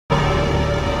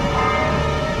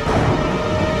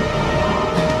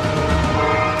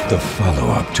The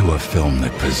follow-up to a film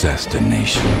that possessed a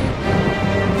nation.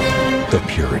 The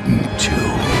Puritan 2.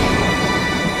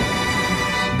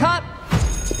 Cut!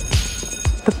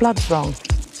 The blood's wrong.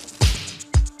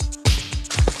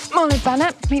 Molly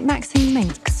Bennett, meet Maxine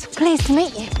Minx. Pleased to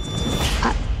meet you.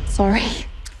 Sorry.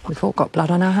 We've all got blood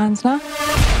on our hands now.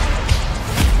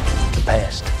 The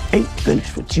past ain't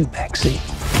finished with you, Maxine.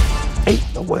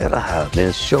 Ain't nowhere to hide.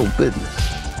 There's show business.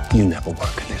 You never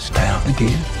work in this town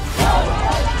again.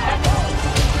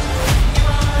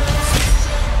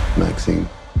 Maxine,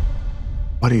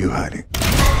 what are you hiding?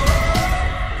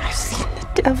 I've seen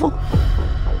the devil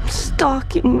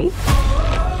stalking me.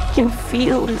 I can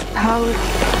feel his power.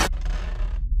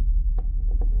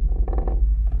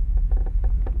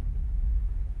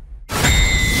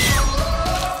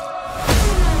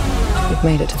 You've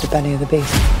made it to the belly of the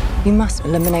beast. You must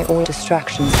eliminate all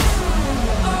distractions,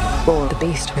 or the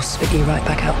beast will spit you right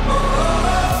back out.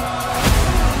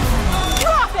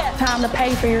 Drop it! Time to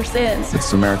pay for your sins.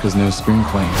 It's America's new scream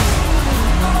queen.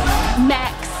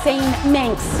 Maxine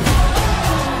Minx.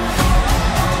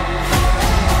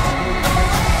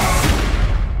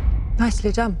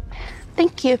 Nicely done.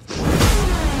 Thank you.